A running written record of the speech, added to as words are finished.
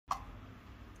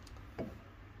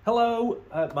Hello,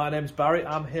 my name's Barry.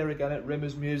 I'm here again at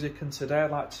Rimmer's Music, and today I'd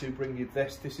like to bring you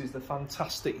this. This is the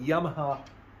fantastic Yamaha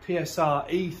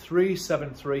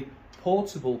PSR-E373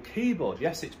 portable keyboard.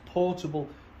 Yes, it's portable.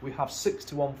 We have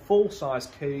 61 full-size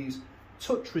keys,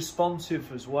 touch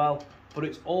responsive as well, but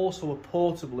it's also a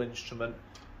portable instrument,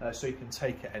 so you can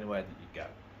take it anywhere that you go.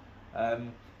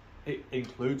 It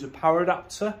includes a power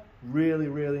adapter,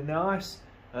 really nice.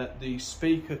 The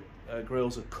speaker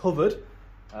grills are covered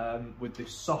with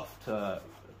this soft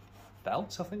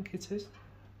belt, I think it is.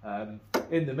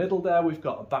 In the middle there, we've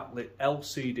got a backlit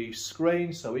LCD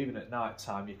screen, so even at night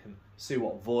time you can see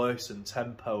what voice and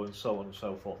tempo and so on and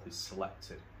so forth is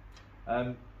selected.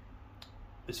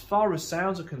 As far as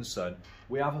sounds are concerned,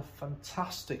 we have a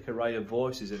fantastic array of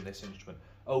voices in this instrument.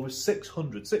 Over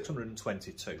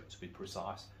 622 to be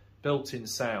precise, built-in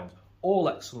sound, all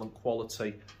excellent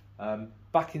quality,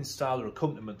 backing style or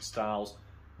accompaniment styles.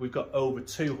 We've got over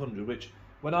 200, which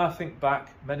when I think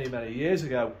back many years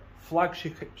ago,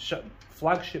 flagship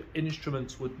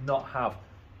instruments would not have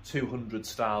 200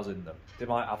 styles in them. They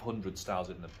might have 100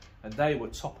 styles in them, and they were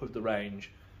top of the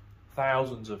range,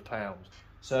 thousands of pounds.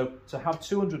 So to have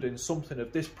 200 in something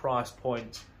of this price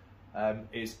point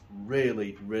is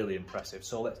really impressive.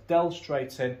 So let's delve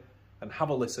straight in and have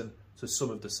a listen to some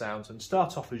of the sounds, and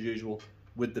start off as usual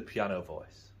with the piano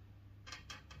voice.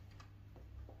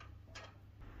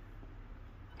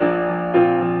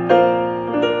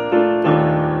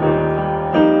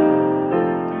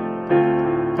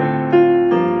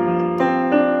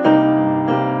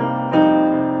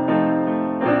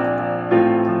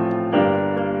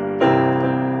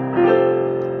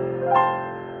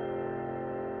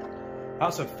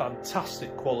 That's a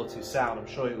fantastic quality sound, I'm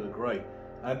sure you'll agree.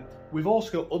 We've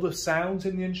also got other sounds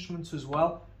in the instrument as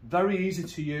well. Very easy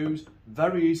to use,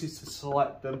 very easy to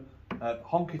select them.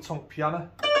 Honky tonk piano.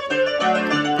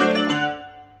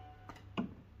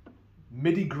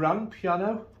 MIDI grand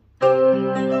piano.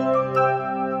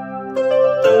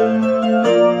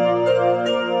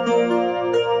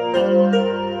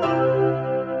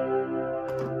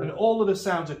 And all of the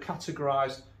sounds are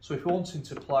categorised, so if you're wanting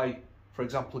to play, for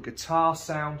example, a guitar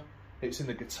sound, it's in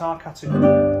the guitar category.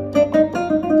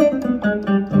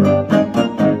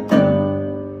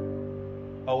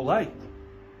 Ole.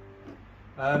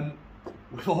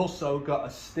 We've also got a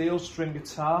steel string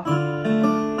guitar.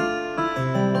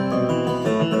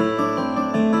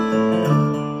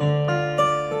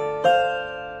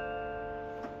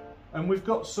 And we've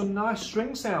got some nice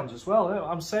string sounds as well.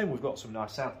 I'm saying we've got some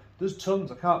nice sounds. There's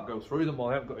tons, I can't go through them all,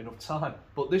 I haven't got enough time,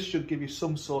 but this should give you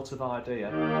some sort of idea.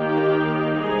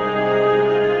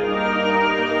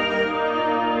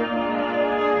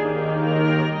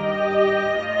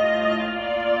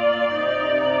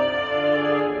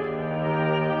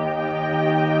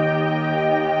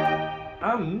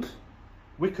 And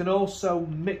we can also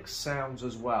mix sounds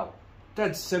as well.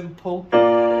 Dead simple.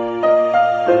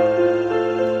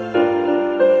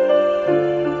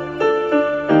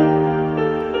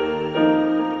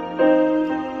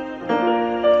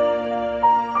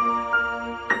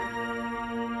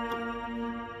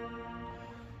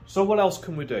 So what else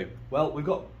can we do? Well, we've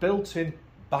got built-in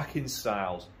backing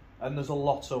styles, and there's a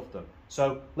lot of them.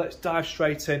 So let's dive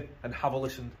straight in and have a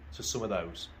listen to some of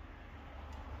those.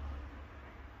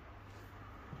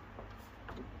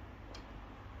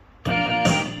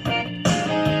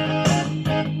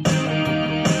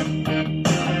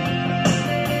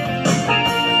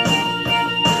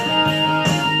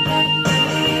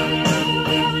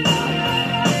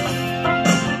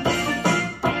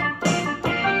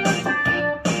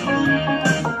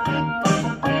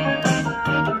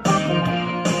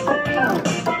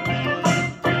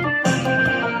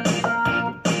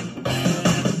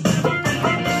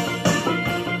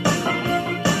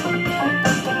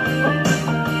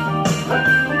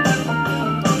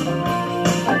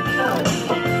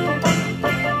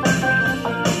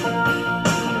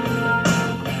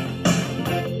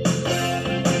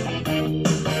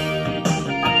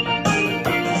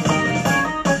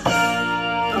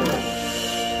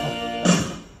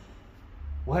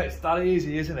 Well, it's that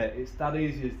easy, isn't it? It's that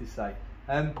easy, as they say.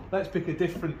 Let's pick a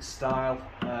different style.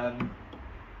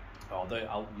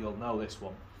 You'll know this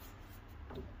one.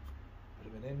 Bit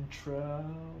of an intro.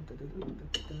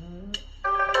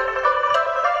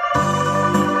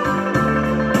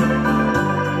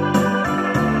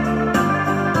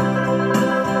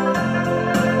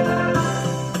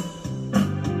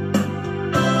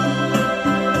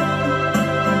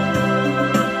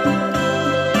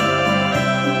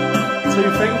 Two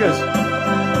fingers.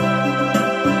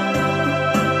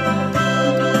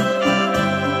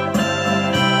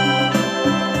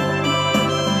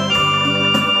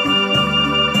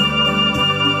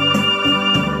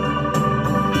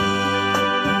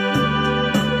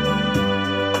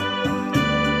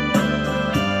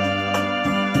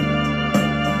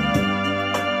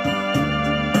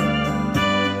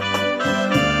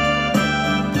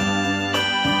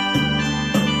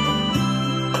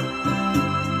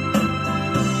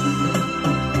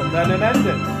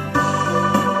 ending.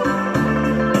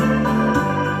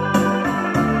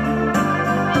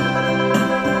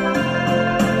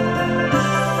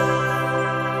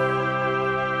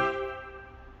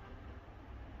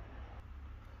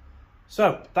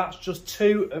 So that's just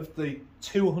 2 of the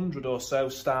 200 or so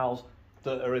styles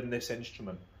that are in this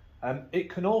instrument. It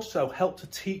can also help to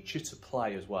teach you to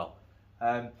play as well.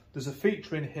 There's a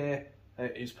feature in here,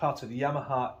 it's part of the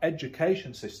Yamaha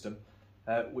education system,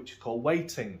 which is called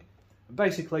weighting. And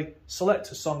basically,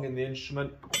 select a song in the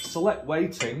instrument, select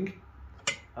weighting,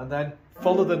 and then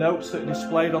follow the notes that are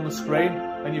displayed on the screen,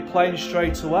 and you're playing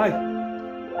straight away.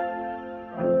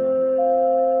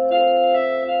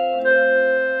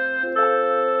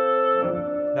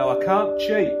 Now I can't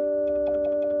cheat,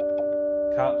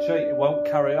 it won't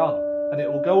carry on, and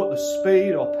it will go at the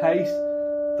speed or pace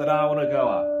that I want to go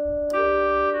at.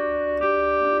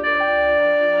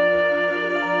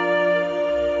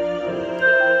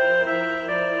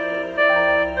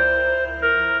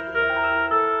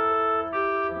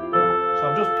 So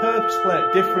I'm just purposefully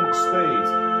at different speeds,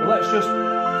 but let's just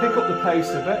pick up the pace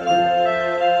a bit.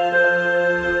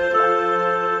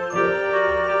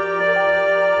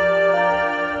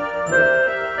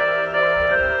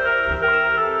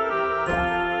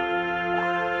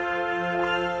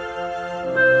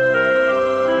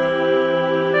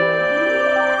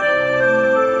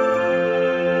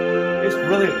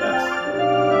 Brilliant, this.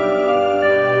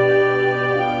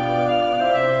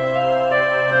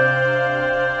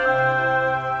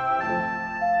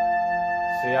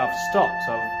 See, I've stopped,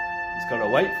 so it's got to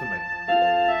wait for me.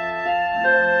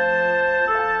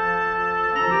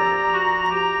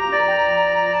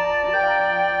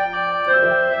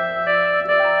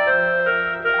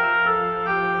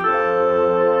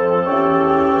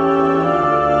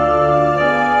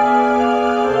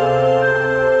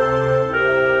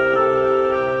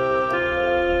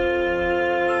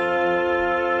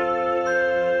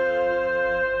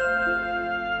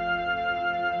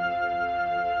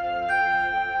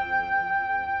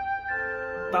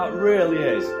 That really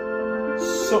is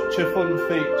such a fun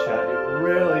feature, it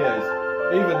really is.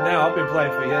 Even now, I've been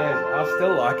playing for years, I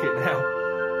still like it now.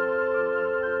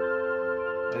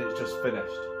 And it's just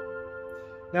finished.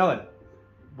 Now then,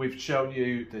 we've shown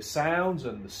you the sounds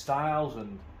and the styles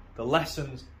and the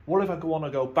lessons. What if I want to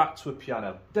go back to a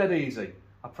piano? Dead easy.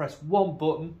 I press one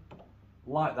button,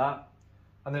 like that,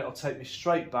 and then it'll take me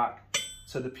straight back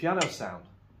to the piano sound.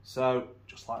 So,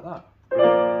 just like that.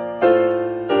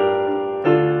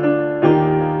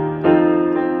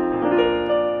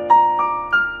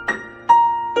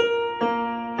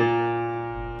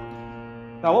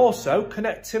 Now also,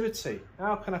 connectivity.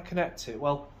 How can I connect it?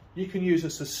 Well, you can use a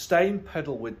sustain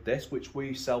pedal with this, which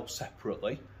we sell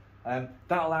separately. That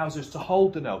allows us to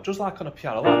hold the note, just like on a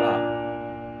piano, like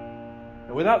that.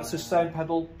 Now, without the sustain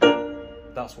pedal,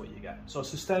 that's what you get. So a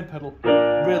sustain pedal,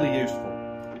 really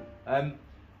useful.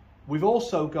 We've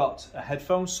also got a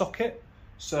headphone socket,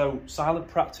 so silent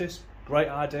practice, great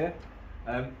idea.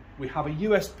 We have a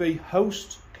USB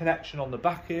host connection on the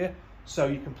back here, so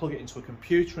you can plug it into a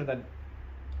computer and then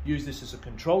use this as a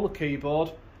controller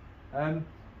keyboard, and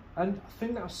I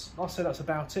think I'll say that's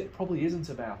about it. Probably isn't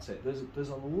about it. There's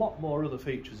a lot more other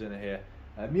features in here.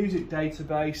 Music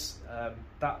database,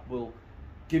 that will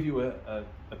give you a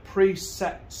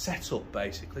preset setup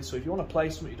basically. So if you want to play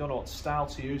something, you don't know what style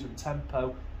to use and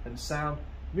tempo and sound.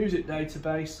 Music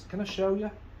database. Can I show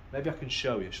you? Maybe I can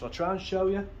show you. Shall I try and show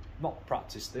you? Not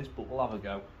practice this, but we'll have a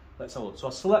go. Let's have a look. So I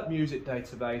select music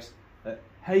database.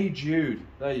 Hey Jude.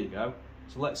 There you go.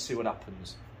 So let's see what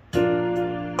happens.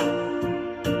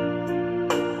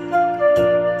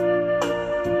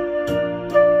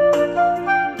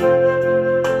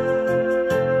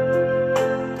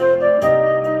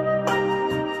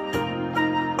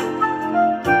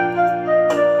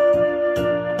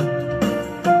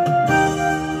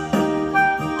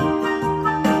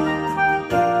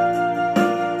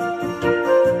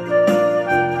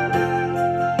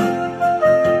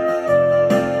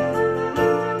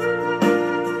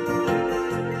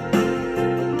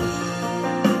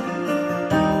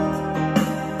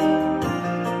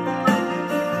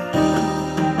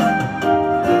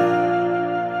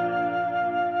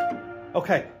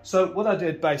 Okay, so what I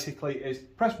did basically is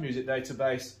press music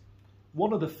database.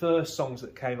 One of the first songs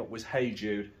that came up was Hey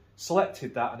Jude.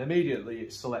 Selected that and immediately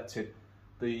it selected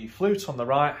the flute on the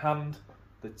right hand,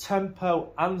 the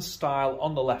tempo and style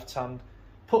on the left hand,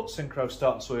 put synchro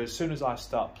start, so as soon as I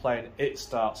start playing it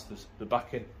starts the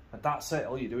backing, and that's it.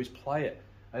 All you do is play it.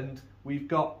 And we've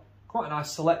got quite a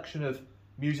nice selection of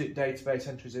music database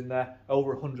entries in there,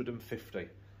 over 150.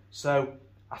 So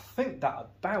I think that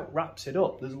about wraps it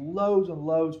up. There's loads and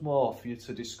loads more for you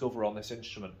to discover on this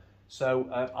instrument. So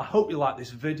I hope you like this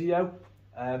video.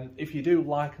 If you do,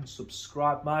 like and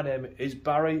subscribe. My name is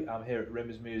Barry, I'm here at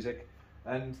Rimmers Music,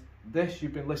 and this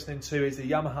you've been listening to is the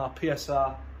Yamaha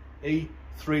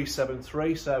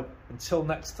PSR-E373. So until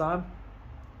next time,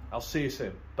 I'll see you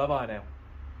soon. Bye bye now.